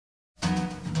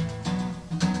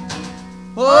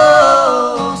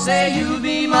Oh, say you'll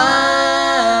be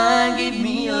mine, give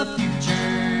me a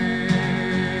future.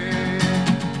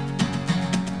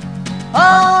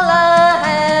 All I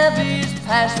have is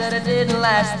past that I didn't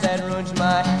last, that ruins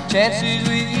my chances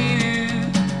with you.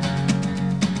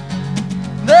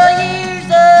 The years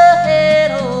ahead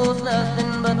holds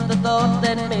nothing but the thought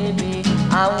that maybe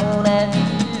I won't have you.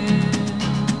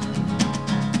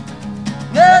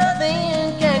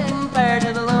 Nothing can compare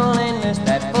to the loneliness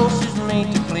that forces me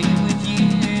to plead with you.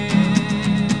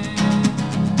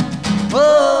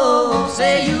 Oh,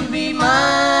 say you'll be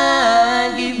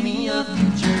mine, give me a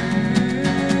future.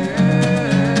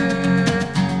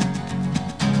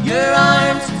 Your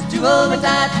arms to hold me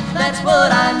tight, that's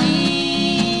what I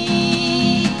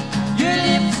need. Your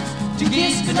lips to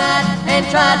kiss goodnight and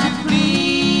try to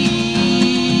please.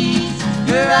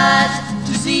 Your eyes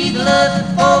to see the love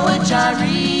for which I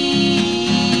reach.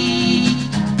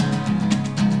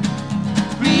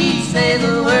 Please say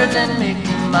the words and make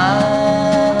me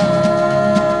mine.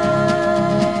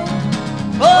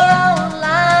 For all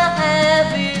I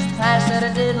have is past that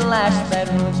I didn't last, that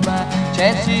ruins my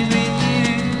chances with you.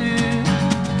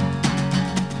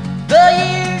 The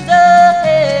years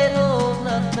ahead hold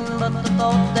nothing but the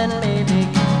thought that maybe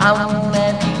I won't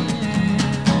have you.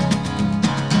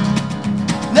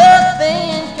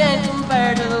 Nothing can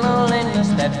compare to the loneliness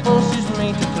that forces me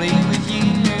to plead with you.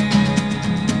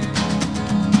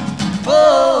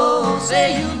 Oh,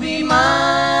 say you'll be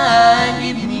mine,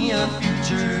 give me a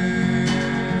future.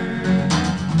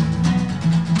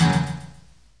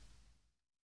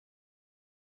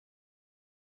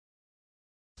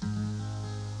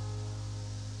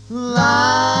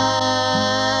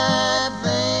 Life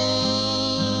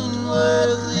ain't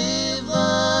worth living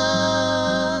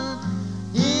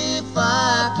if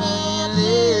I can't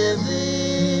live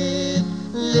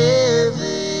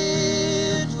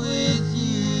it with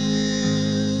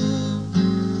you.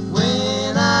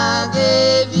 When I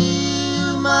gave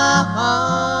you my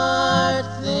heart,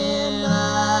 then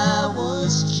I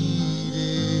was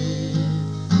cheated.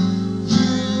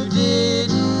 You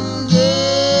didn't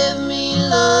give me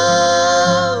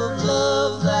love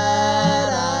that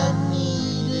I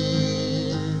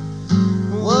needed.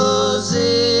 Was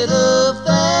it a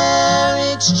fair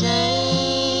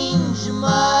exchange,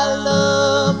 my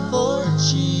love for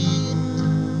cheating?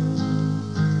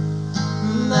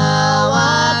 Now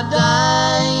I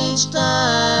die each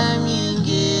time you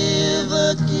give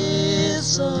a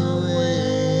kiss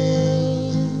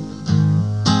away.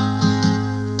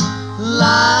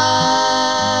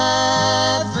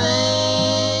 Life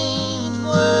ain't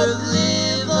worth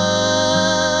living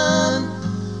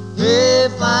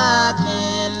if I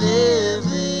can't live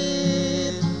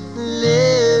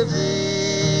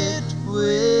it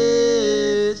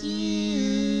with you.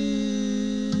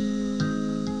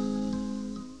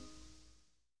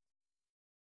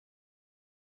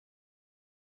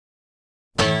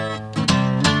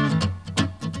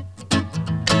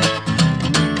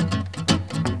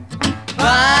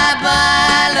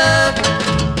 Bye-bye love,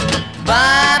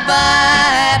 bye-bye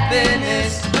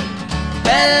happiness.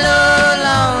 Hello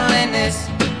loneliness,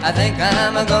 I think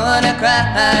I'm gonna cry.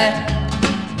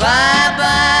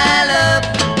 Bye-bye love,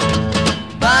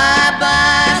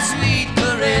 bye-bye sweet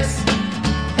caress.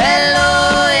 Hello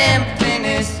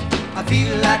emptiness, I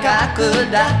feel like I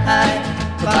could die.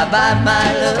 Bye-bye my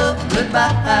love,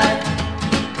 goodbye.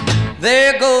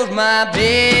 There goes my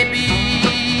baby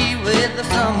with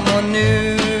someone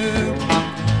new.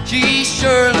 She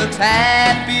sure looks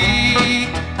happy,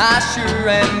 I sure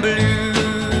am blue.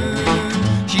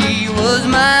 She was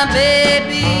my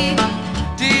baby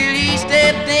till he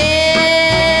stepped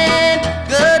in.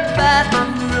 Goodbye to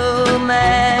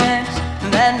romance,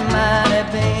 that might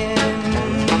have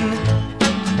been.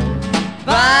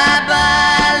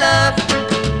 Bye-bye love,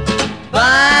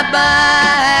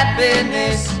 bye-bye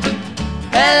happiness.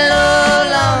 Hello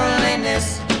loneliness,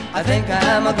 I think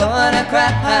I'm gonna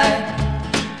cry.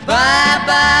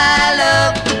 Bye-bye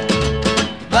love,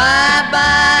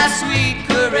 bye-bye sweet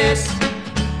caress.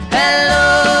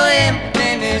 Hello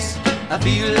emptiness, I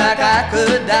feel like I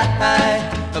could die.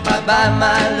 Bye-bye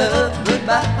my love,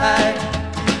 goodbye.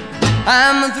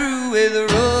 I'm through with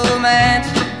romance,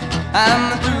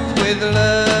 I'm through with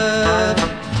love.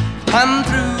 I'm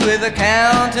through with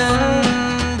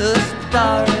counting the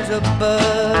stars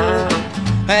above.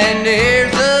 And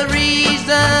here's the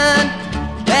reason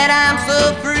that I'm so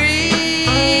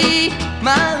free.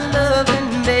 My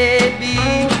loving baby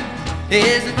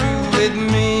is through with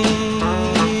me.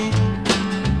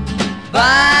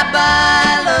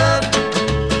 Bye-bye love,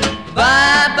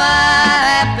 bye-bye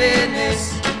happiness.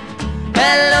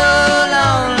 Hello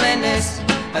loneliness,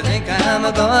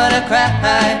 I'm gonna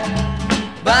cry.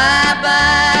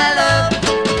 Bye-bye, love.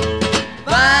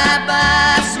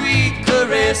 Bye-bye, sweet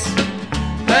caress.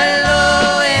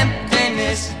 Hello,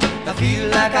 emptiness. I feel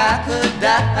like I could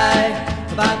die.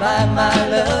 Bye-bye, my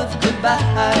love,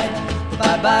 goodbye.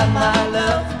 Bye-bye, my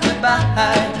love,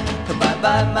 goodbye.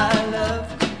 Bye-bye, my love,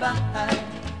 goodbye.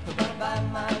 Bye-bye,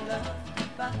 my love,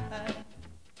 goodbye.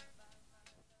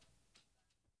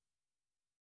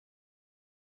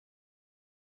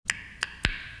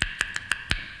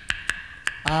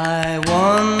 I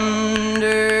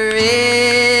wonder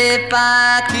if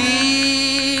I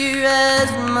care as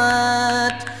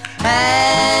much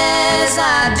as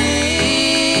I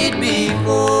did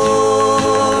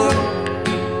before.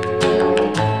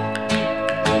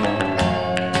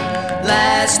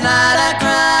 Last night I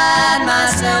cried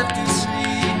myself to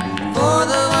sleep for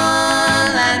the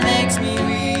one that makes me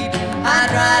weep. I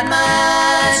dried my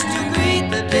eyes to greet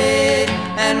the day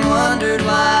and wondered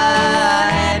why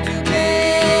I had to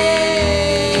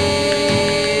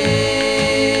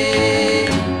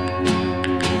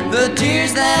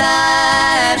tears that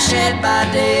I have shed by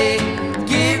day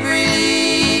give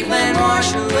relief and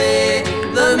wash away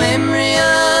the memory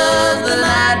of the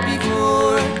night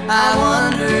before. I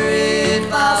wonder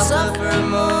if I'll suffer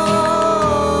more.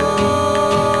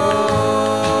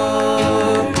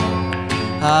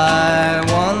 I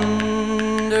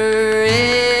wonder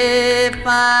if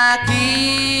I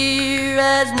care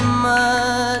as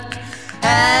much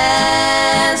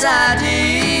as I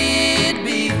did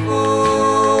before.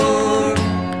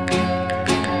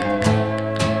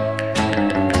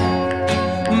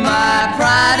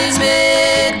 Pride is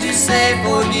made to say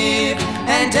forgive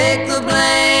and take the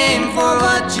blame for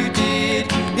what you did.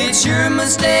 It's your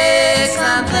mistakes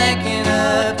I'm thinking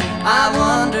of. I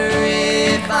wonder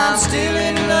if I'm still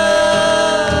in love.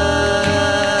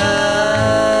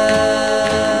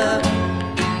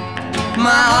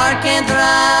 My heart can't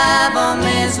thrive on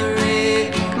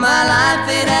misery. My life,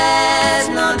 it has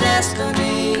no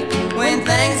destiny. When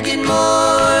things get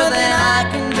more than I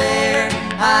can bear,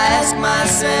 I ask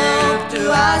myself,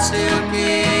 do I still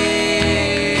care?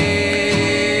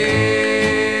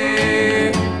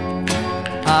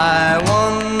 I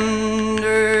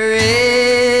wonder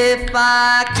if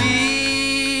I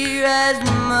care as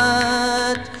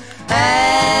much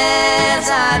as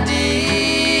I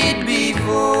did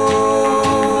before.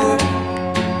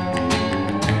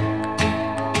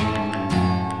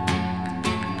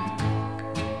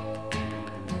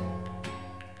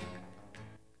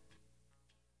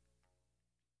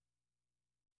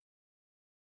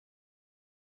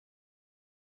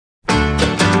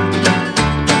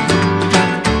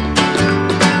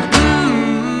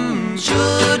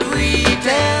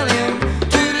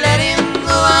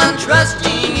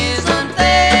 Trusting is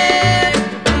unfair.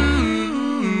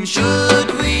 Should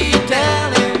we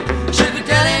tell him? Should we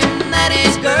tell him that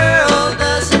his girl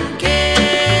doesn't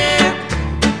care?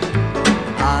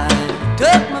 I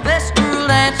took my best girl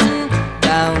dancing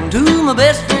down to my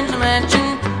best friend's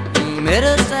mansion. He met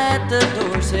us at the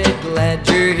door, said, glad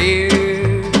you're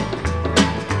here.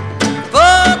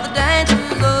 Before the dance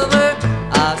was over,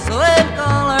 I saw him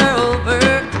call her over,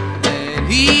 and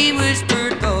he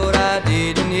whispered, thought I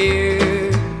didn't hear.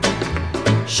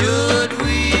 Should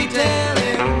we tell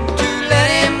him to let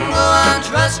him go on?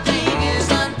 Trusting is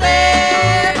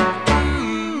unfair.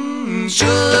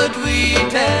 Should we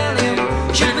tell him?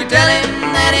 Should we tell him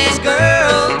that his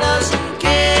girl doesn't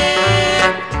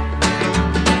care?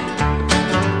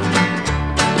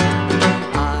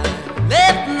 I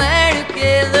left them there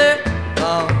together,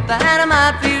 thought that I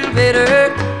might feel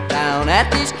better down at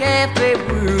this cafe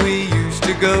where we used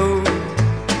to go.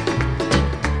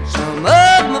 Some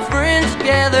of my friends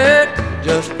gathered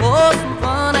just for some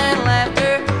fun and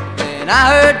laughter, and I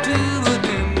heard two of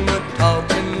them were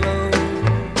talking low.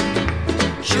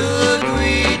 Should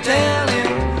we tell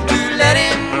him to let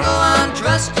him go on?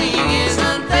 Trusting is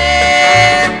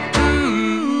unfair.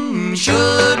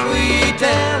 Should we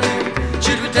tell him?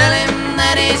 Should we tell him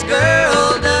that his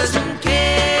girl doesn't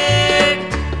care?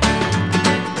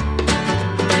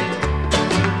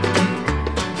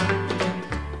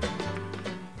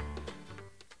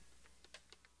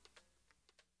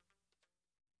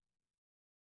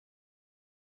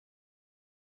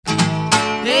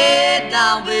 Hey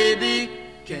now baby,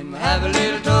 can we have a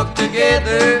little talk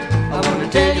together? I wanna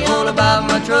tell you all about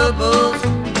my troubles.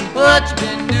 What you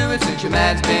been doing since your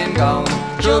man's been gone?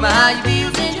 Show me how you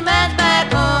feel since your man's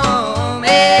back home.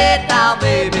 Hey now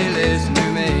baby, listen to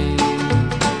me.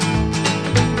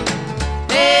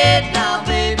 Hey now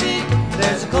baby,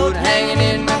 there's a coat hanging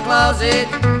in my closet.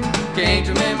 Can't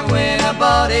remember when I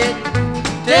bought it.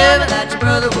 Tell me that your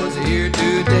brother was here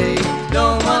today.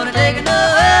 Don't wanna take it no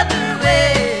other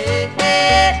way.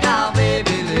 Hey, now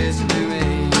baby, listen to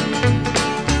me.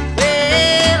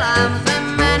 Well, I'm the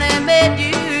man that made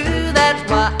you. That's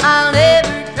why I'll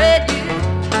never trade you.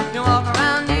 You walk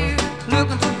around here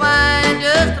looking so fine,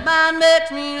 just about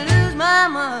makes me lose my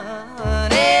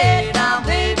mind. Hey, now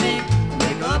baby,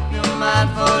 make up your mind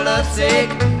for love's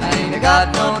sake. I ain't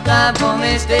got no time for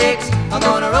mistakes. I'm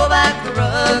gonna roll back the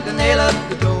rug and nail up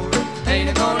the door.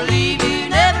 Ain't gonna leave you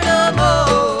never no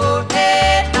more.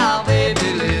 Hey, now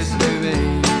baby, listen to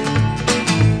me.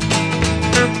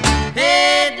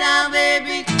 Hey, down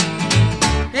baby.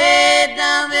 Hey,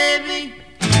 down baby.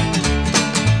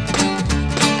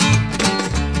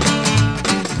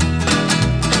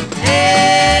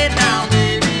 Hey, now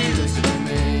baby, listen to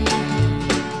me.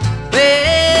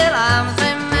 Well, I'm the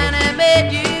same man that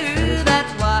made you.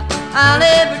 That's why I'll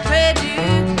never trade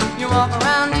you. You walk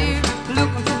around here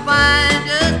looking so fine,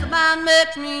 just about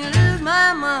makes me lose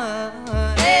my mind.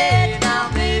 Hey, now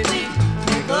baby,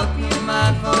 make up your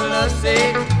mind for love's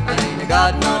sake. I ain't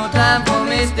got no time for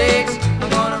mistakes. I'm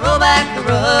gonna roll back the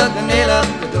rug and nail up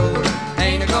the door.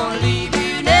 Ain't gonna leave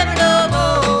you never no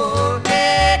more.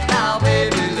 Hey, now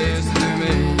baby, listen to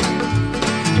me.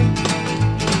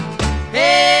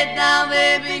 Hey, now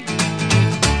baby.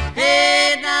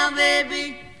 Hey, now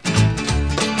baby.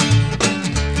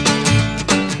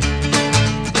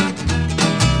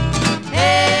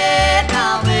 Hey,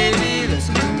 now baby,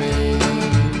 listen to me.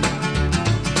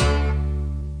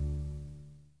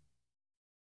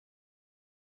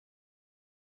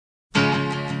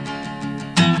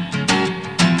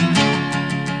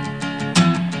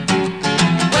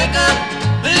 Wake up,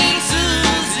 little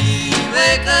Susie,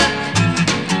 wake up.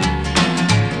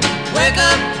 Wake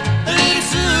up, little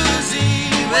Susie,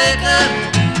 wake up.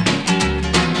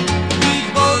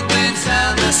 We've both been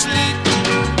sound asleep.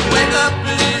 Wake up,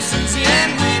 little Susie,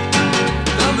 and weep.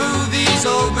 The movie's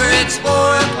over, it's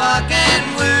 4 o'clock and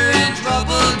we're in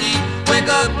trouble deep. Wake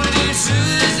up, little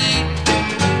Susie.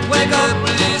 Wake up,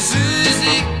 little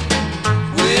Susie.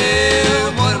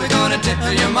 Well, what are we gonna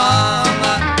tell your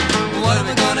mama? What are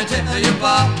we gonna tell your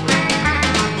papa?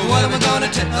 What are we gonna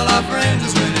tell our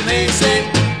friends when they say,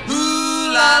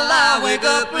 ooh la la, wake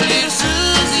up, little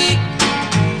Susie.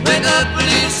 Wake up,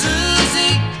 little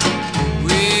Susie.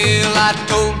 Well, I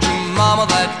told your mama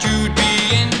that you'd be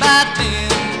in by 10.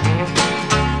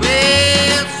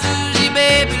 Well, Susie,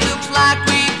 baby, looks like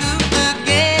we goofed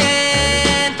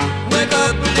again. Wake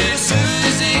up, little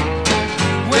Susie.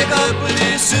 Wake up,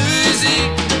 little Susie.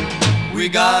 We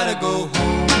gotta go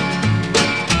home.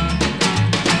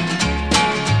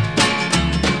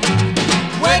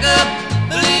 Wake up,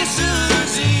 little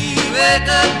Susie. Wake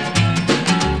up.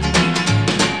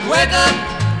 Wake up,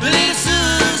 little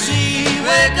Susie.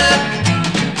 Wake up.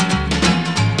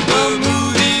 The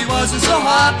movie wasn't so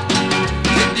hot.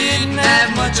 It didn't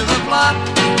have much of a plot.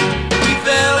 We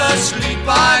fell asleep,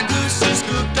 our goose is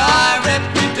cooked, our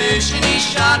reputation is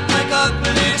shot. Wake up,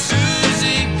 little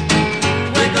Susie.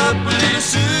 Wake up, little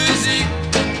Susie.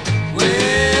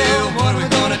 Well, what are we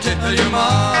gonna tell your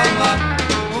mama?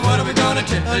 What are we gonna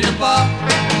tell your papa?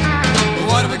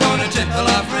 What are we gonna tell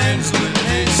our friends when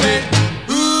they say,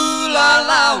 ooh la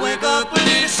la, wake up,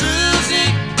 little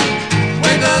Susie.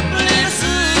 Wake up, little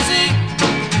Susie.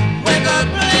 Wake up,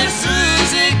 little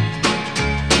Susie.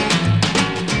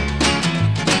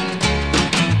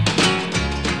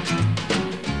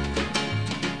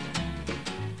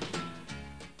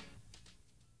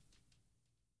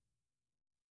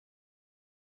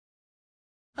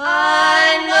 I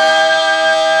know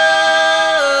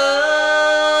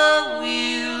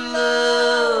we'll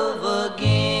love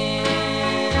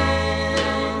again.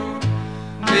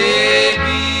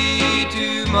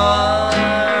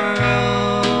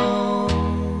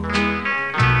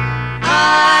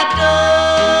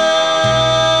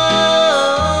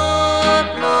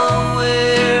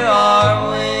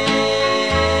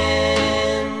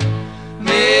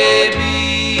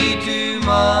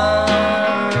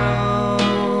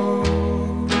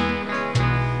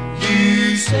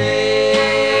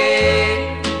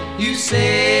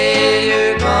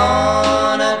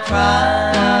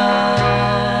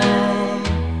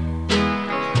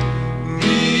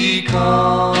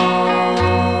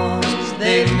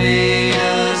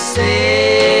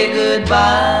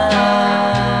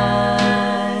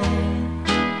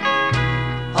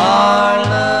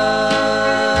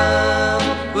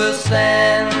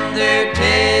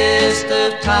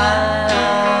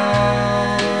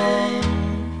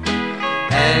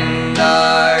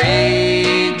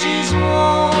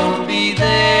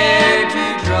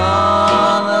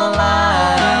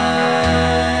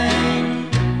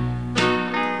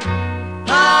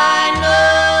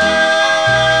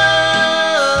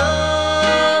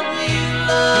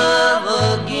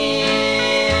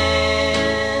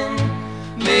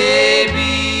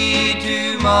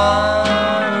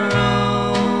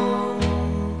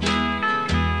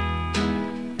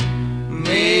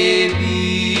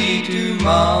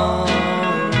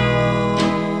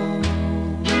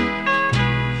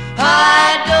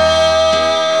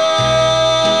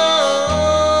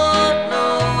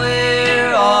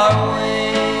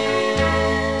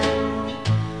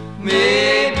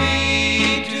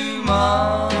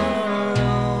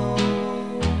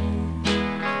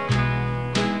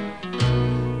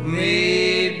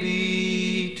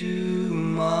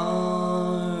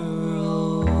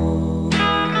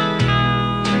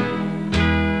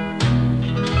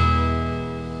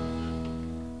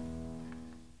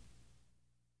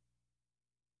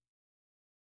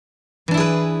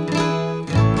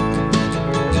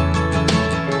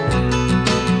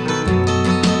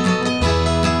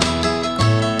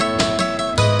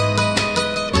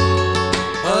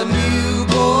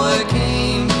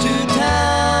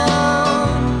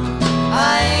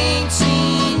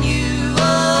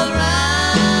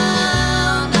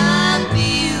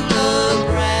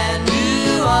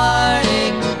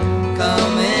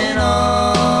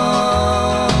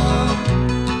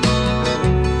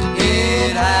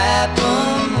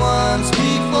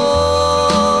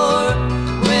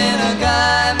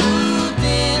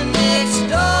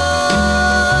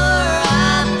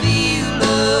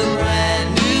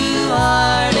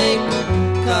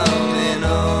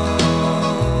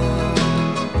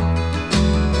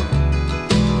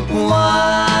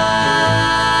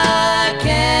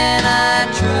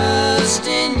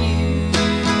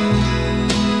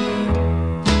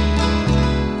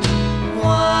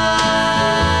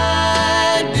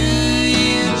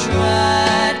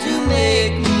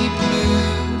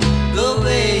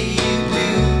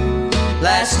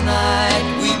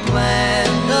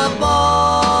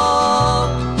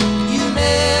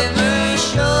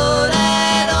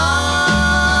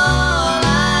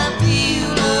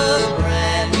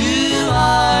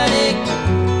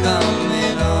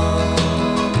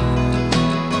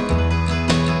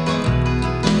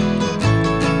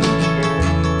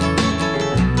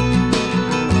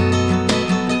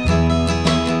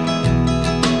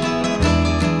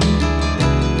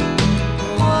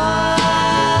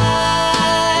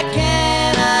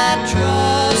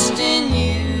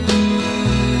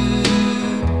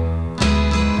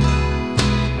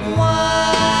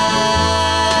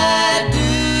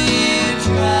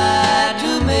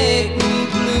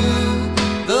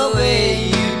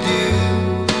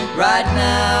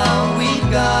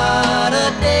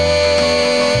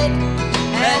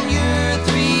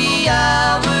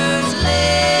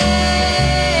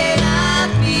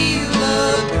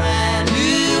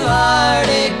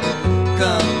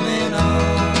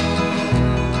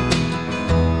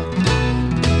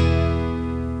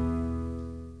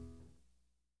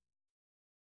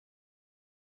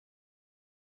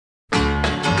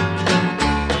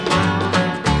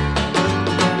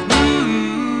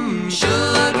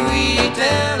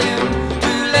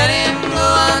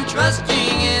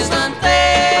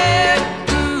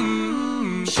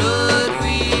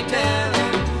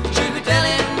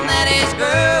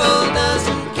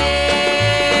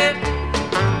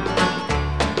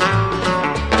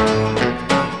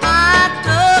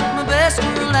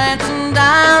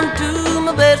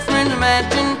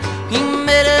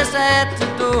 at the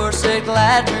door said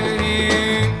glad we're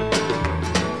here.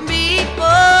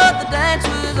 Before the dance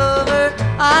was over,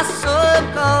 I saw him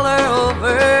call her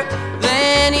over.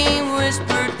 Then he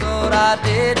whispered, thought I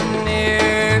didn't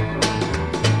hear.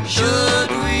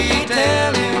 Should we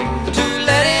tell him to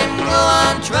let him go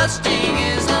on trusting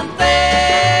is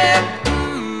unfair?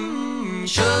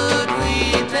 Should we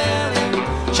tell him?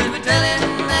 Should we tell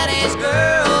him that his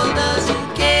girl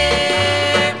doesn't care?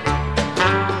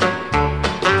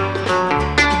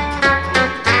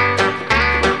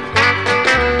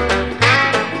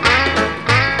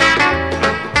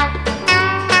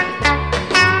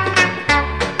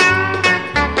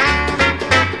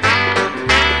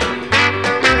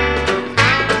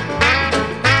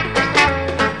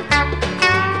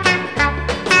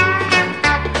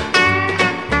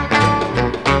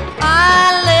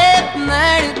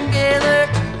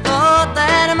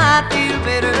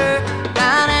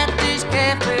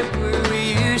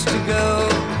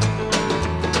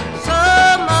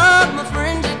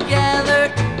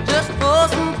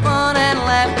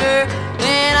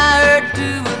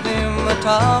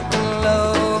 Talking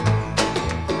low.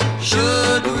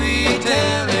 Should we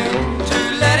tell him to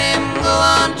let him go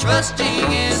on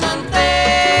trusting is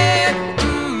unfair?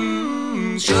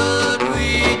 Should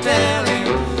we tell him?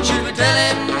 Should we tell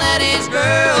him that his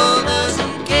girl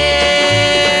doesn't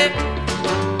care?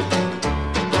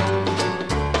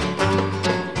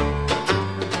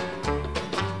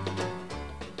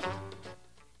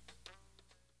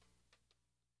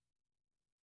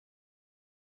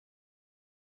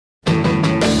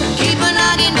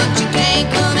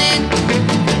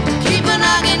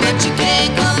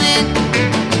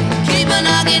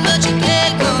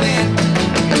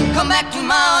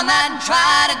 Tomorrow night and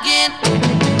try it again.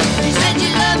 You said you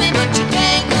love me, but you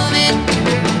can't come in.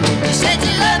 You said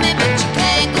you love me, but you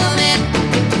can't come in.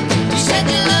 You said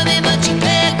you love me, but you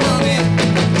can't come in.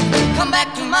 Come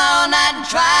back tomorrow night and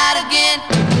try it again.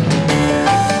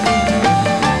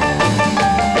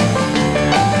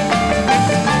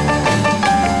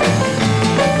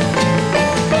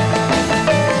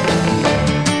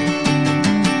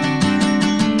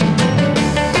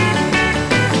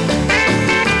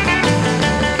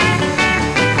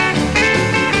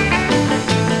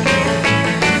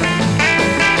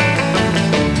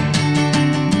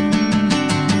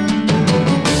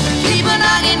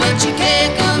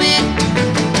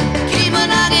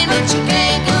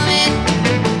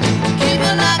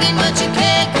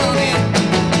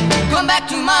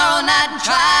 Tomorrow night and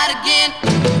try it again.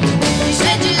 You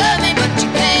said you love me, but you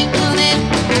can't come in.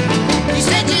 You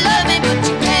said you love me, but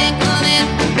you can't come in.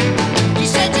 You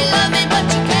said you love me, but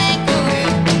you can't come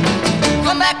in.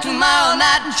 Come back tomorrow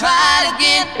night and try it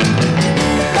again.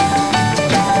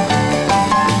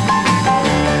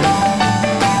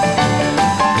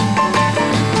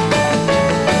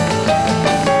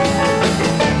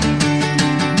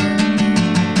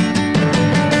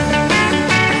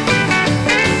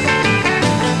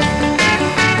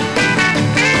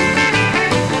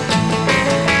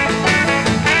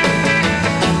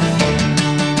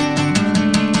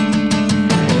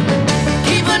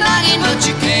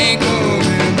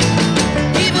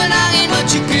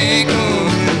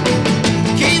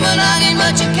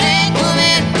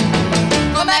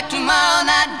 Tomorrow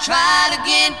night and try it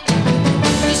again.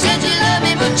 You said you love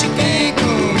me, but you can't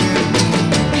come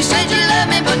in. You said you love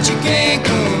me, but you can't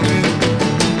come in.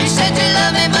 You said you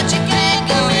love me, but you can't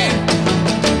come in.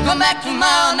 Come back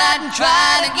tomorrow night and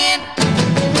try it again.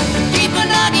 Keep on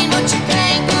knocking, but you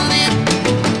can't come in.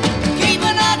 Keep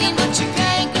on knocking, but you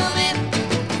can't come in.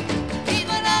 Keep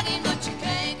on knocking, but you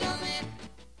can't come in.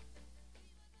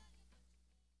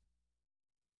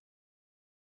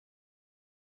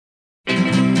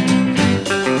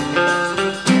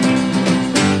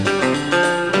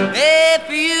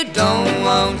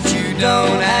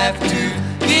 Don't have to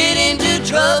get into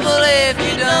trouble. If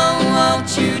you don't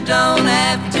want, you don't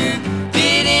have to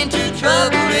get into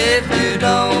trouble. If you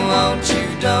don't want, you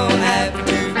don't have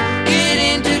to get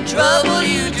into trouble.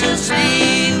 You just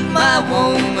leave my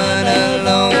woman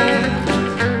alone.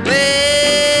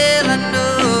 Well, I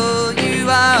know you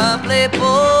are a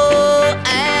playboy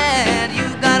and you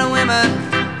got a women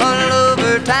all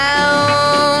over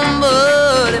town,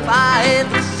 but if I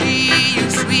ever see you,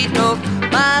 sweet dog,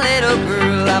 my little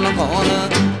girl, I'm gonna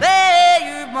lay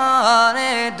your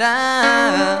money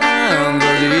down.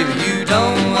 'Cause if you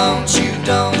don't want, you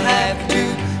don't have to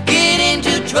get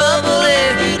into trouble.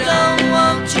 If you don't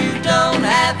want, you don't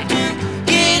have to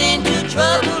get into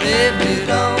trouble. If you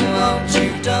don't want, you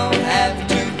don't have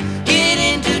to get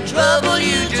into trouble.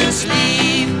 You just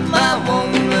leave my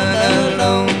woman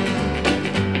alone.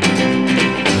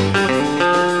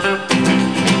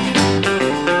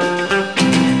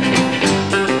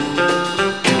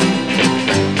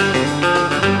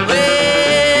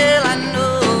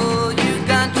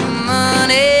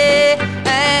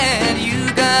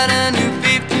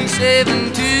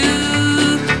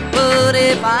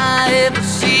 if I ever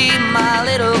see my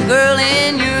little girl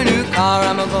in your new car,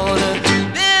 I'm gonna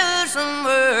do some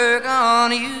work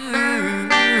on you.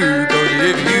 'Cause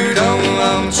if you don't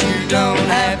want, you don't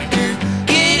have to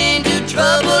get into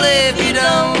trouble. If you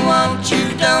don't want, you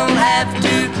don't have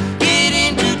to get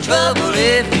into trouble.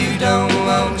 If you don't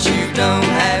want, you don't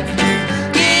have to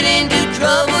get into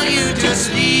trouble. You just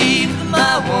leave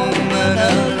my woman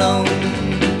alone.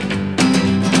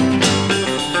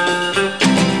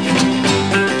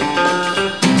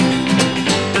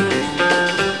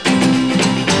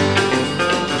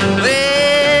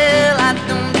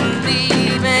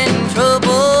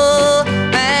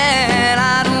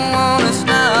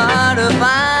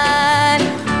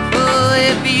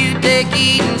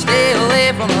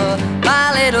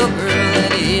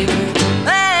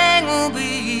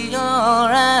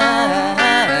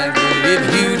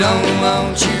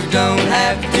 Don't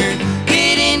have to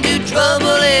get into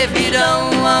trouble. If you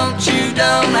don't want, you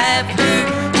don't have to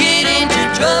get into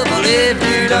trouble. If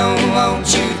you don't want,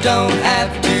 you don't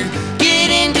have to get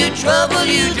into trouble.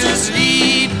 You just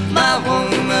leave my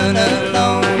woman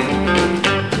alone.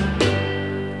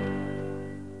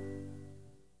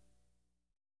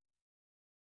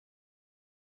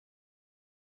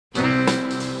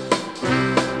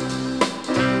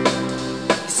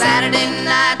 Saturday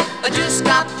night, I just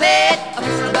got paid. A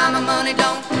fool about my money,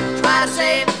 don't try to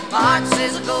save. My heart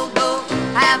says go, go,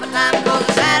 half a time. Cause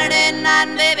it's Saturday night,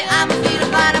 and baby, I'm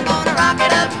feeling fine. I'm gonna rock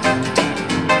it up,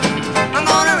 I'm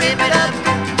gonna rip it up,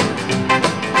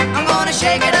 I'm gonna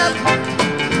shake it up,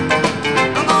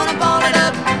 I'm gonna ball it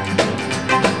up,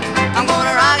 I'm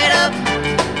gonna rock it up,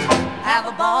 have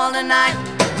a ball tonight.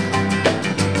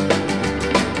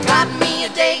 Got me a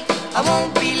date, I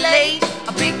won't be late.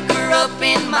 I'll pick her up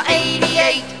in my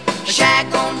 88. A shack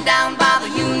on down by the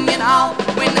Union Hall.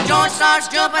 When the joint starts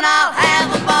jumping, I'll have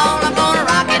a ball. I'm gonna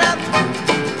rock it up,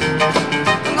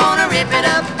 I'm gonna rip it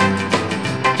up,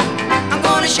 I'm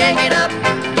gonna shake it up,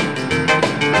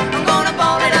 I'm gonna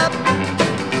ball it up,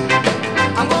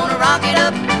 I'm gonna rock it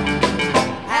up,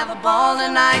 have a ball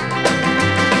tonight.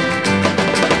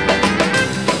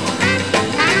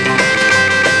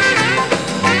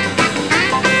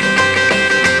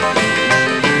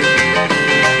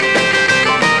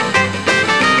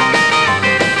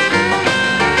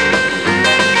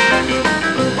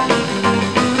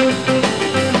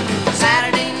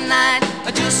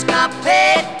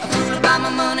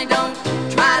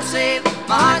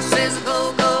 My heart says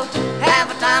go, go,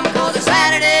 half a time. Cause it's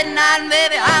Saturday night, and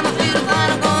baby, I'm a feeling fine.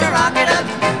 I'm gonna rock it up,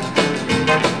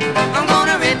 I'm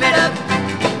gonna rip it up,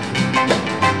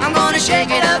 I'm gonna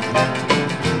shake it up,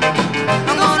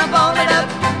 I'm gonna ball it up,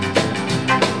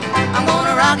 I'm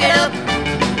gonna rock it up,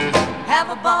 have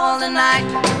a ball tonight.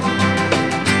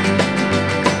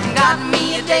 Got me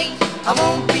a date, I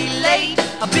won't be late.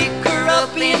 I'll pick her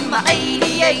up in my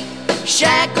 88.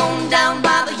 Shack on down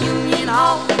by the Union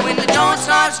Hall. When the joint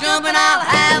starts jumping, I'll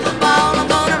have a ball. I'm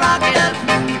gonna rock it up,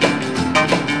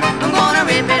 I'm gonna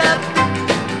rip it up,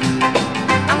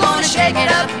 I'm gonna shake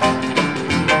it up,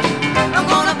 I'm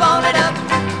gonna ball it up,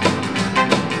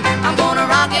 I'm gonna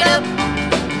rock it up,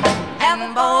 have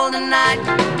a ball tonight.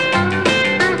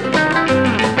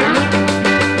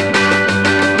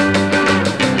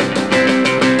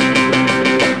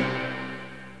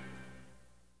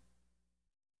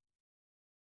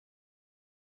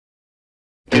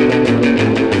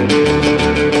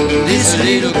 This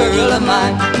little girl of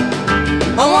mine,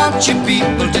 I want you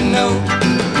people to know.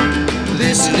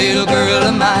 This little girl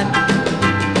of mine,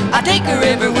 I take her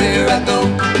everywhere I go.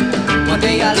 One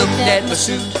day I looked at my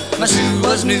suit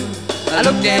was new. I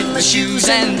looked at my shoes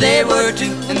and they were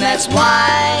too. And that's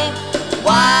why,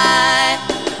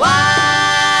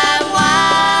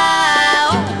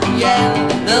 oh yeah,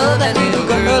 love that little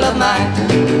girl of mine.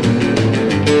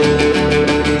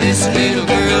 This little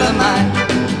girl of mine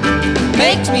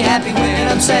makes me happy when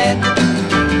I'm sad.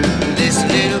 This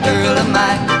little girl of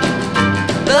mine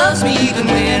loves me even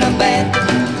when I'm bad.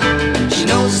 She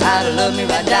knows how to love me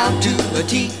right down to a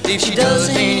T. If she does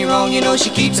any wrong, you know she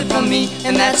keeps it from me.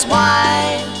 And that's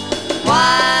why,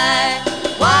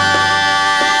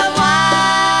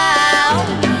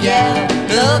 yeah,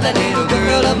 love that little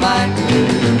girl of mine.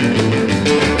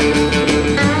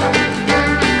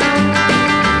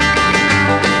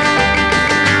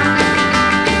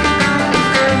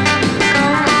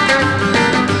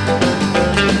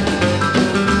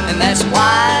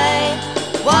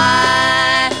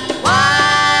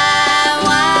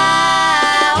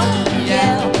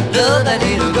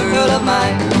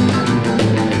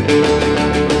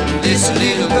 This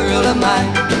little girl of mine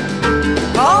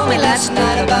called me last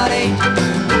night about 8.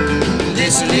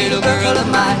 This little girl of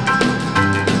mine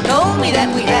me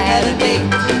that we had a date.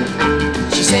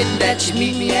 She said that she'd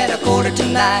meet me at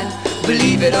 8:45.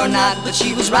 Believe it or not, but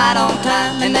she was right on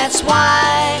time. And that's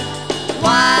why,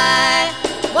 oh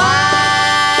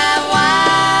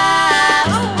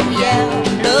yeah,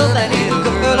 love that little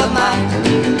girl of mine.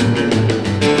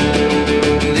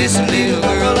 This little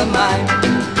girl of mine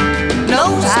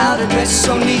knows how to dress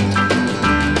so neat.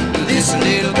 This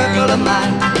little girl of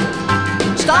mine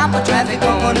stop the traffic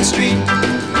on the street.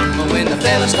 But when the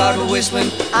fellas start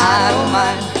whistling, I don't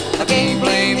mind. I can't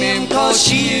blame him, cause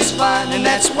she is fine. And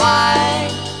that's why,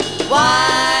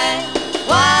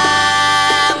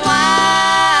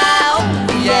 oh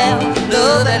yeah,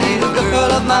 love that little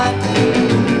girl of mine.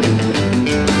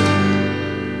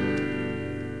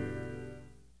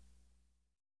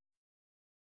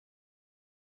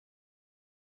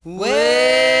 Well,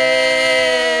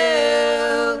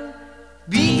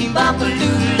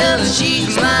 bee-bop-a-lula,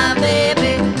 she's my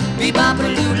baby.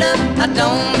 Bee-bop-a-lula, I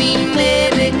don't mean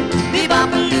maybe.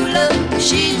 Bee-bop-a-lula,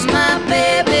 she's my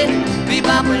baby.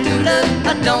 Bee-bop-a-lula,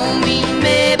 I don't mean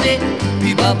maybe.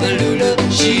 Bee-bop-a-lula,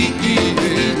 she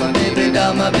is my baby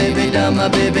doll, my baby doll, my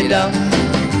baby doll.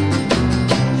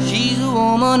 She's a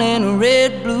woman in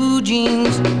red blue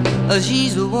jeans.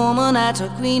 She's a woman that's a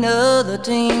queen of the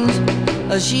teens.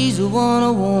 She's a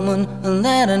woman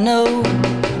that I know.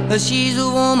 She's a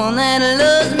woman that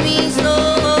loves me so.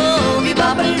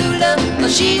 Bee-bop-a-lula,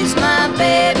 she's my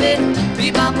baby.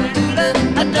 Bee-bop-a-lula,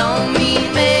 I don't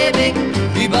mean maybe.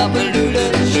 Bee-bop-a-lula,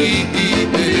 she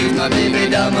is my baby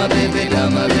doll, my baby doll,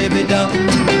 my baby doll.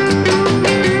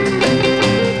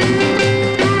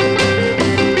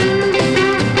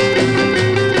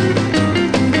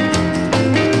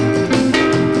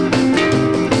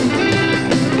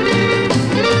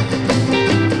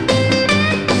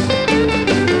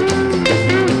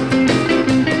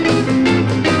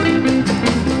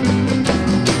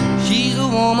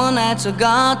 That's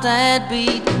got that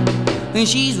beat, and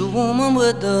she's a woman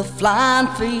with the flying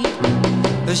feet.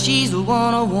 She's a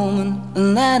woman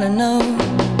that I know.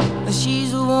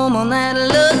 She's a woman that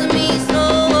loves me so.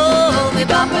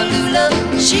 Bee-bop-a-lula,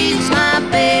 she's my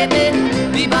baby.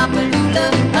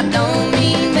 Bee-bop-a-lula, I don't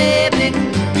mean maybe.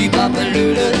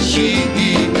 Bee-bop-a-lula, she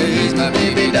is my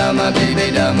baby doll, my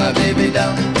baby doll, my baby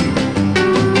doll.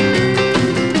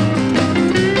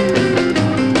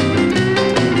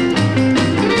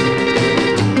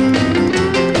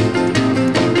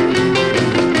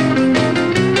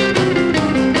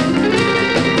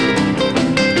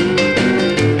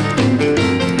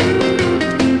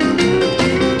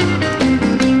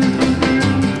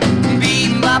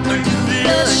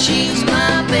 She's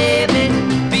my baby.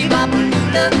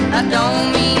 Bee-bop-a-lula, I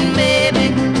don't mean maybe.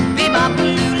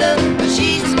 Bee-bop-a-lula,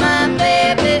 she's my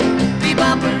baby.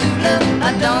 Bee-bop-a-lula,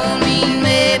 I don't mean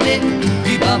maybe.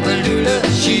 Bee-bop-a-lula,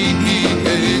 she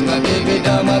is my baby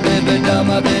doll, my baby doll,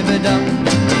 my baby doll.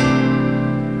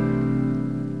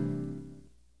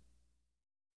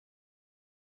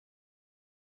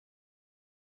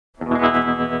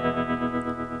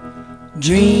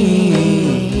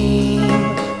 Dream,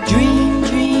 dream,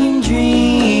 dream,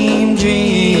 dream,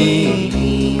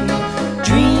 dream.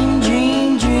 Dream,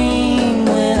 dream, dream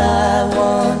when I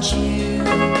want you.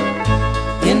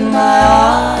 In my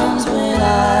arms when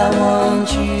I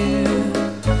want you.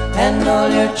 And all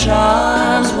your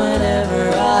charms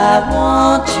whenever I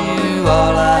want you.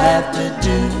 All I have to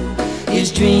do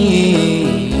is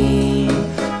dream.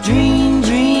 Dream,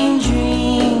 dream,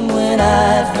 dream when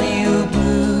I feel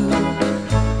blue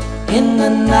in the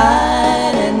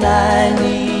night, and I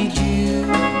need you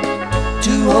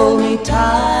to hold me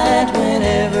tight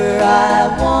whenever I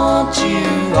want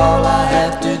you. All I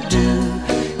have to do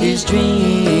is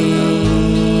dream.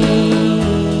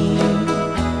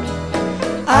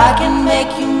 I can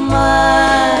make you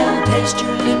mine, taste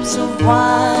your lips of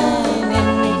wine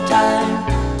anytime,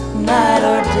 night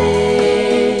or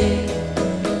day.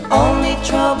 Only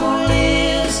trouble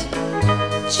is,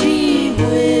 gee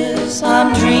whiz,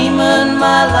 I'm dreaming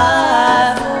my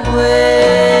life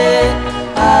away.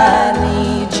 I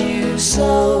need you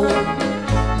so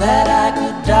that I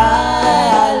could die.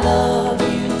 I love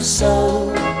you so,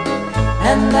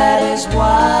 and that is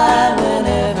why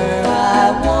whenever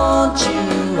I want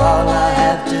you, all I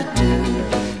have to do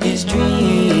is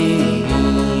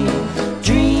dream.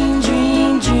 Dream,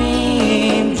 dream,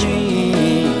 dream,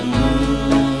 dream.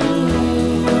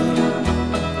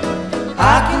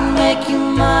 I can make you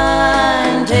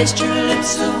mine, taste your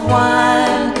lips of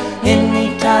wine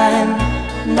anytime,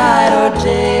 night or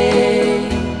day.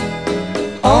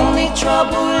 Only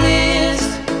trouble is,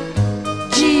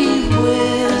 gee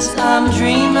whiz, I'm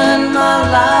dreaming my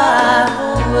life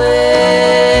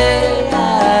away. I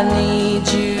need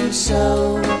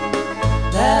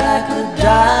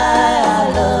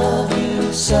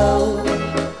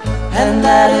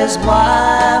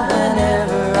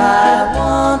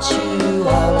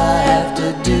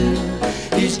do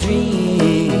is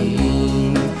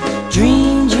dream,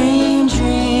 dream, dream,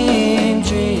 dream,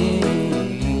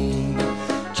 dream,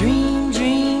 dream,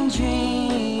 dream,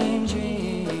 dream, dream,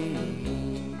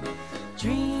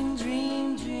 dream,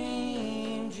 dream,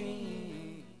 dream,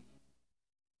 dream.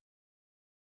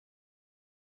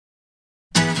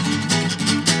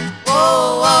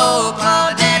 Oh, oh,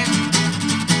 Claudette.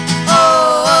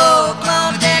 Oh, oh,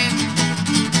 Claudette.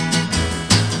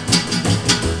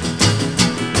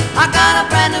 I got a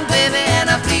brand new baby and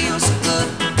I feel so good.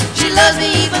 She loves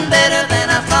me even better than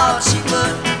I thought she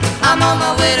would. I'm on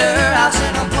my way to her house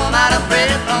and I'm plumb out of breath.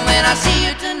 And when I see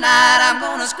her tonight, I'm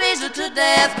gonna squeeze her to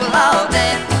death.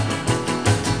 Claudette,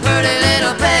 pretty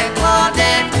little pet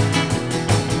Claudette,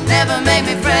 never make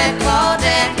me fret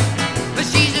Claudette, but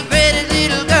she's the greatest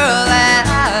little girl that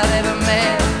I've ever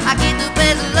met. I get the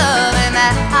best love and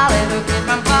that I'll ever get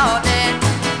from Claudette,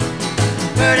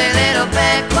 pretty little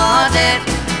pet Claudette.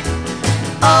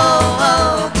 Oh,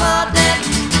 oh, Claudette.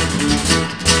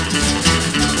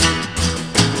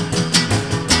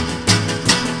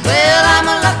 Well, I'm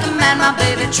a lucky man, my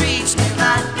baby treats me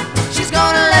right. She's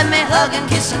gonna let me hug and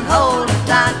kiss and hold her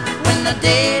tight when the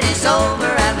date is over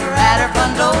and we're at her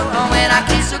front door. And when I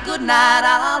kiss her goodnight,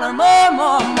 I'll holler more,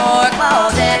 more, more.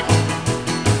 Claudette,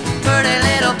 pretty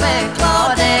little pet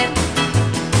Claudette,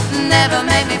 never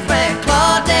make me fret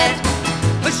Claudette,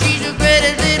 but she's the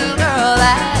greatest little girl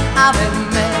that I've ever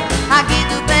met. I get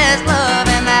the best love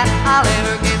and that I'll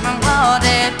ever get from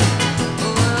Claudette.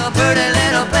 Oh, pretty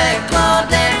little pet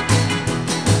Claudette.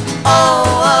 Oh,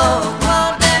 oh,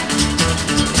 Claudette.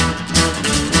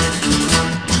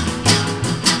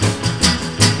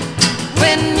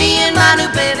 When me and my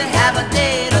new baby have a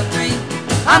date of 3,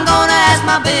 I'm gonna ask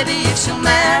my baby if she'll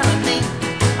marry me.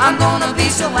 I'm gonna be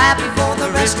so happy for the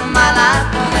rest of my life.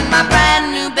 When my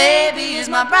brand new baby is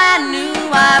my brand new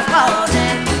wife.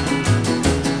 Claudette,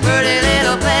 pretty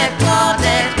little pet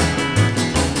Claudette,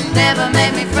 never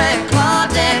make me fret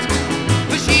Claudette,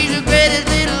 but she's the greatest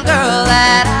little girl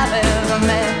that I've ever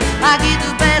met. I get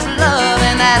the best love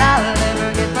and that I'll ever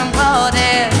get from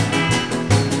Claudette,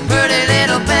 pretty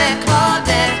little pet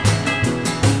Claudette.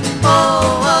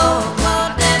 Oh, oh,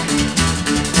 Claudette.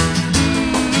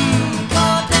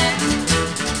 Claudette.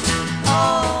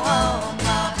 Oh, oh,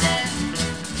 Claudette.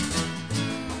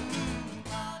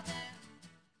 Claudette.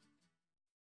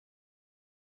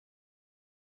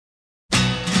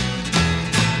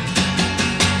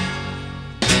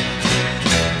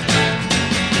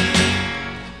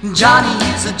 Johnny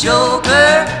is a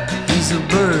joker, he's a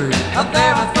bird, a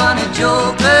very funny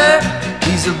joker,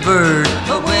 he's a bird.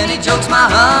 But when he jokes my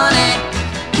honey,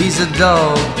 he's a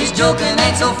dog. His joking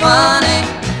ain't so funny,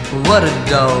 what a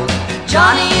dog.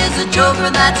 Johnny is a joker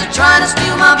that's trying to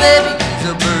steal my baby, he's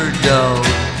a bird dog.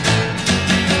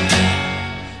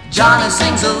 Johnny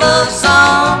sings a love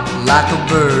song like a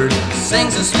bird,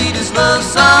 sings the sweetest love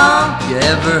song you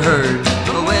ever heard.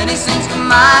 But when he sings to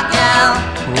my gal,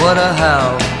 what a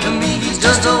howl. To me he's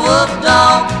just a wolf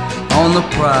dog on the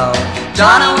prowl.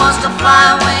 Johnny wants to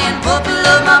fly away and puppy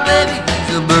love my baby,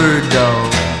 he's a bird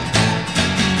dog.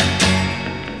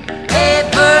 Hey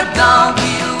bird dog,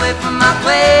 get away from my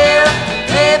quail.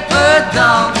 Hey bird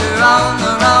dog, you're on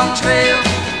the wrong trail.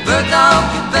 Bird dog,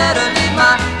 you better leave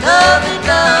my lovely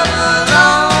dove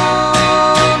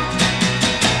alone.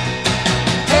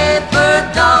 Hey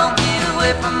bird dog, get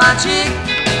away from my chick.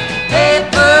 Hey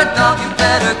bird dog, you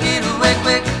better get away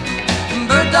quick.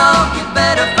 Bird dog, you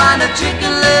better find a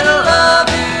chicken little of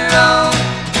your own.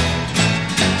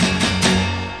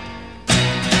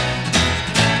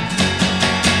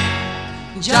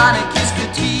 Johnny kissed the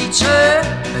teacher,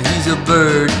 he's a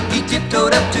bird. He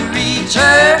tiptoed up to reach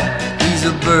her, he's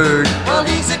a bird. Well,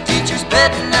 he's a teacher's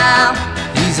pet now,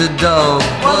 he's a dog.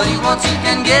 What he wants he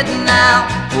can get now,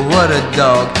 what a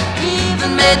dog. He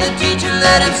even made the teacher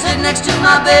let him sit next to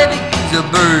my baby, he's a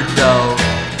bird dog.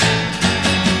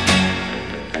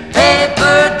 Hey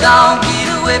bird dog, get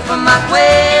away from my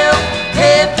quail.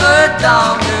 Hey bird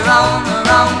dog, you're on the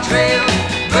wrong trail.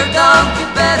 Bird dog, you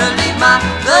better leave my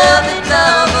lovely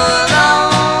love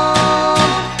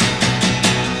alone.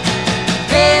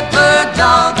 Hey bird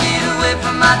dog, get away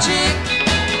from my chick.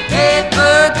 Hey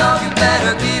bird dog, you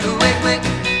better get away quick.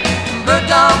 Bird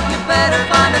dog, you better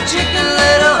find a chicken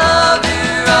little of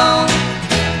your own.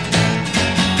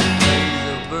 He's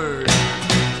a bird.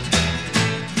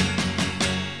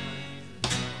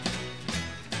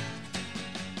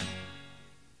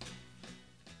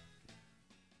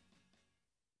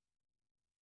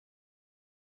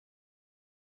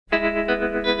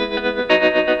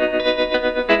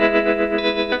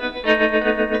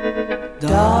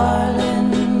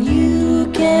 Darling,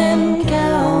 you can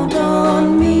count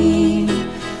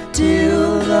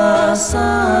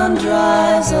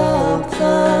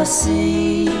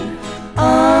see.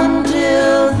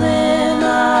 Until then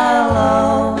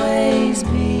I'll always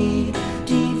be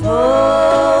devoted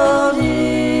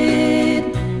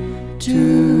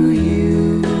to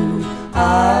you.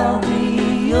 I'll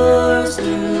be yours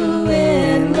through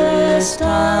endless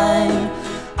time.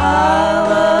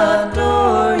 I'll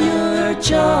adore your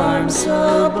charm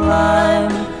sublime.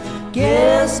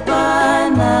 Guess by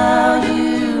now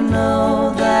you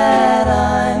know that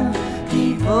I'm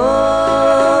devoted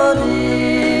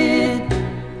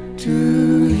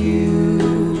to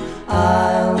you.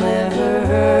 I'll never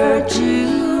hurt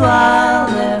you,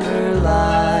 I'll never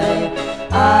lie,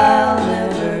 I'll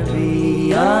never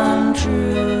be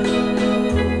untrue.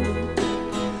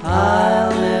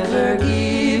 I'll never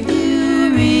give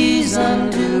you reason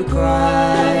to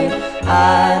cry.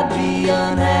 I'd be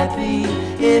unhappy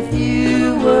if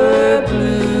you were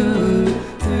blue.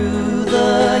 Through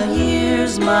the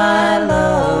years my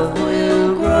love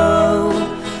will grow.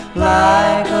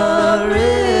 Like a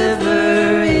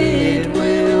river it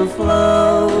will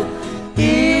flow.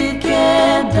 It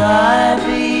can't die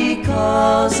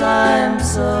because I'm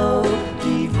so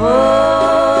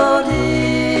devoted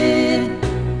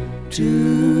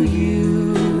to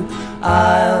you.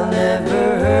 I'll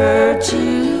never hurt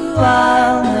you,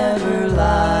 I'll never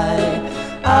lie,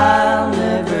 I'll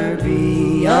never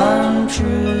be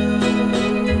untrue.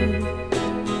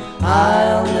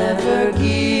 I'll never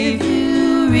give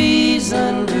you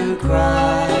reason to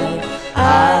cry.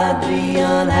 I'd be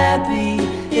unhappy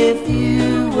if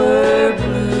you were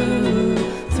blue.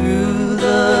 Through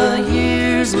the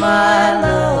years my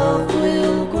love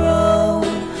will grow.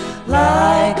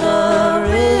 Like a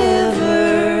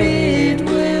river it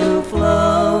will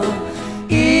flow.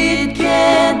 It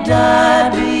can't die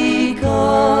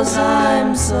because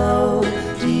I'm so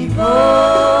devoted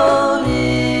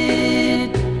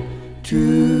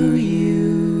to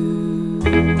you.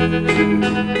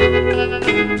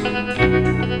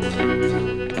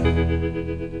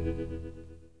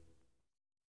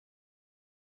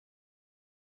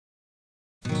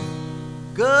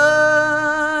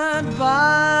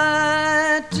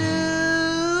 Goodbye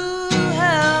to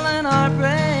hell and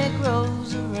heartbreak,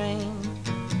 rose of rain,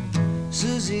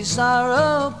 Susie,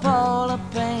 sorrow, Paula,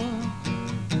 pain,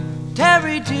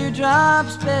 Terry,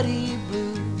 teardrops, Betty,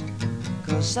 blue,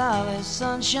 Gonzales,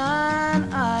 sunshine,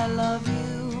 I love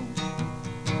you.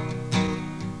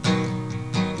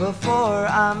 Before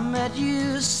I met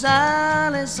you,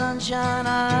 Sally, sunshine,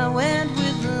 I went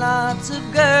with lots of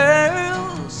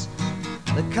girls,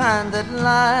 the kind that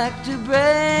like to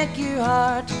break your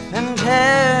heart and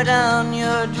tear down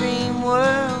your dream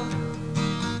world.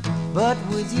 But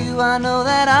with you I know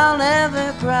that I'll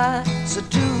never cry. So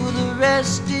to the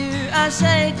rest, dear, I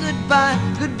say goodbye.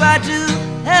 Goodbye to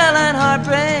hell and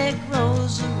heartbreak,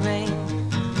 rose of rain,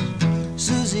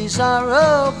 Susie,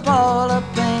 sorrow, Paula,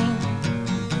 pain,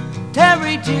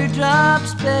 Terry,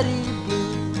 teardrops, Betty,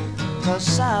 blue, cause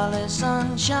Sally,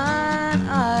 sunshine,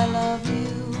 I love you.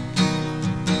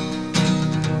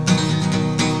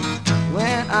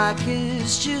 When I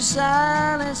kissed you,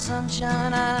 Sally,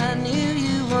 sunshine, I knew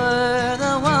you were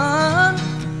the one.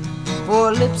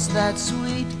 For lips that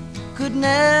sweet could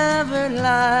never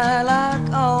lie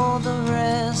like all the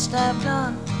rest have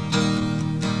done.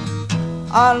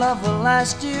 Our love will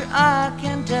last, dear, I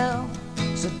can tell.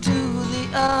 So to the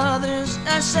others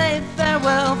I say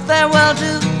farewell. Farewell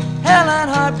to hell and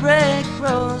heartbreak,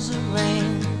 rose of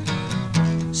rain,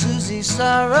 Susie,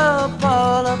 sorrow,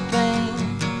 Paula,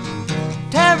 pain,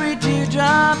 Terry,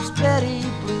 teardrops, Betty,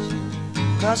 blue,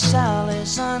 cause Sally,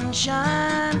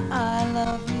 sunshine, I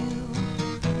love you.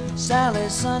 Sally,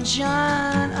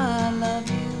 sunshine, I love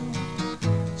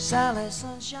you. Sally,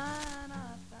 sunshine,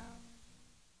 I found.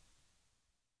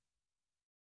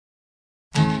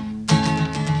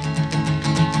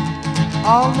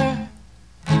 Alder,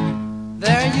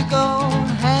 there you go,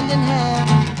 hand in hand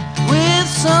with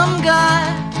some guy.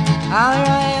 Here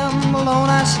I am, alone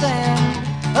I stand,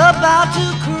 about to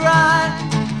cry.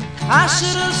 I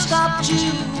should have stopped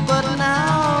you, but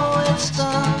now it's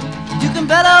done. You can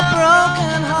bet a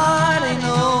broken heart ain't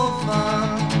no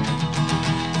fun.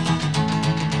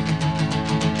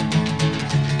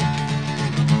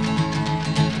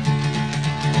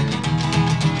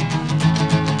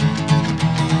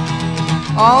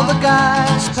 All the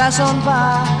guys pass on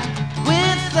by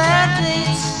with their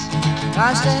dates.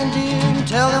 I stand here and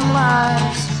tell them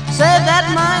lies, say that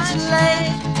mine's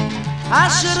late. I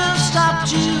should have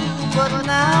stopped you, but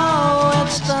now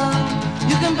it's done.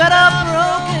 You can bet a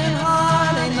broken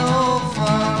heart ain't no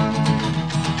fun.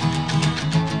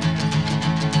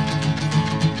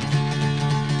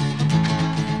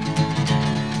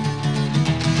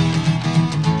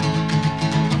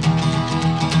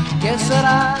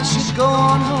 that I should go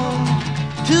on home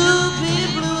to be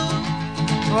blue.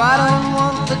 Oh, I don't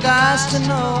want the guys to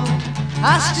know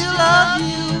I still love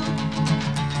you.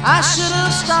 I should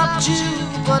have stopped you,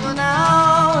 but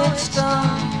now it's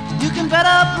done. You can bet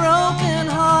a broken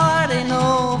heart ain't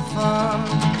no fun.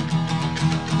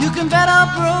 You can bet a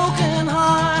broken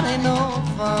heart ain't no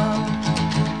fun.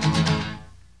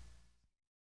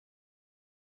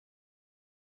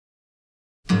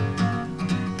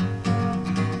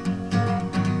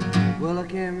 Well, I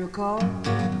can't recall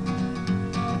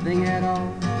a thing at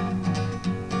all,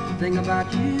 a thing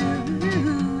about you,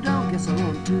 don't guess I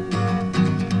want to.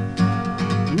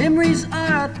 Memories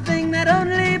are a thing that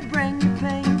only bring you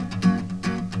pain.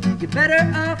 You're better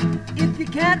off if you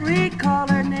can't recall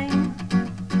her name.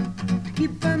 To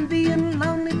keep from being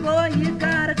lonely, boy, you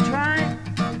gotta try.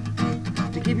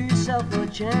 To give yourself a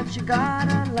chance, you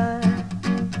gotta lie.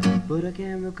 But I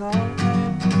can't recall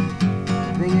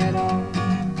a thing at all,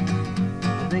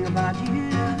 thing about you,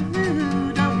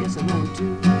 don't guess I want to.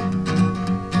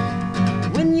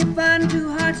 When you find two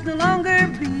hearts no longer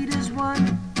beat as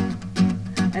one,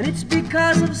 and it's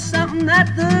because of something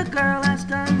that the girl has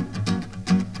done,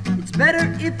 it's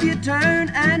better if you turn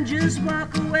and just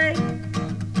walk away.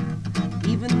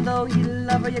 Even though you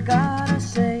love her, you gotta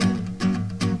say,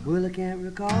 well, I can't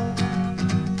recall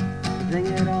a thing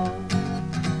at all,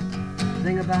 a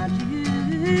thing about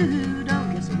you,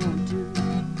 don't guess I want to.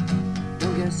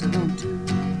 Don't guess I want to,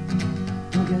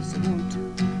 don't guess I want to.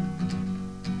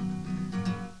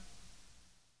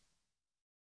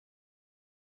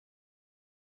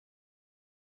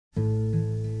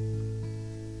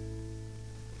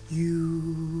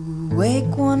 You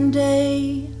wake one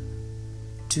day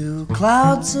to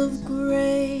clouds of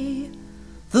gray,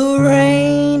 the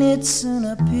rain it soon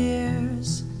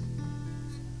appears.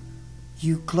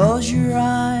 You close your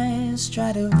eyes,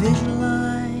 try to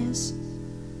visualize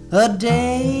a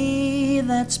day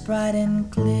that's bright and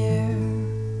clear.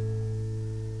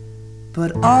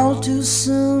 But all too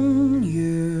soon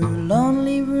your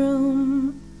lonely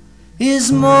room is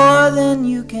more than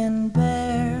you can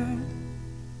bear.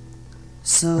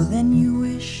 So then you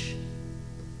wish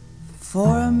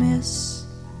for a miss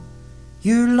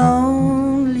your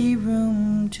lonely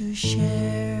room to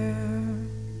share.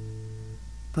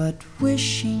 But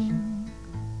wishing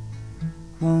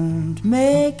won't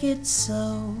make it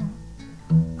so,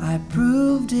 I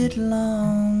proved it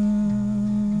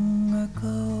long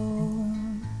ago.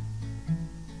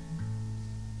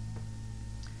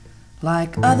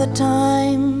 Like other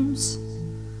times,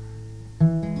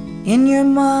 in your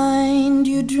mind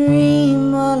you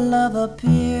dream a love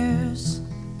appears.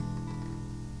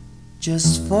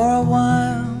 Just for a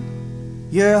while,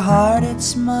 your heart it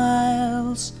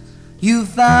smiles. You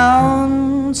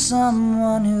found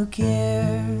someone who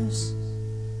cares.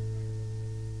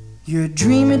 Your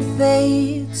dream it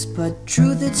fades, but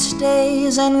truth it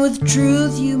stays, and with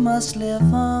truth you must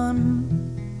live on.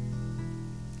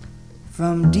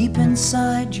 From deep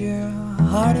inside your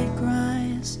heart it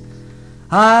cries,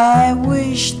 I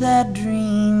wish that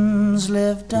dreams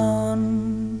lived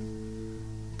on.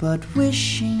 But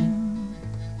wishing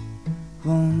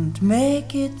won't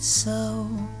make it so,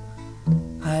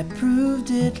 I proved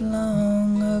it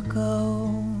long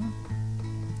ago.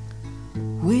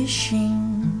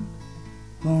 Wishing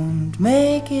won't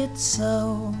make it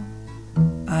so,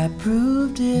 I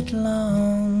proved it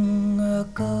long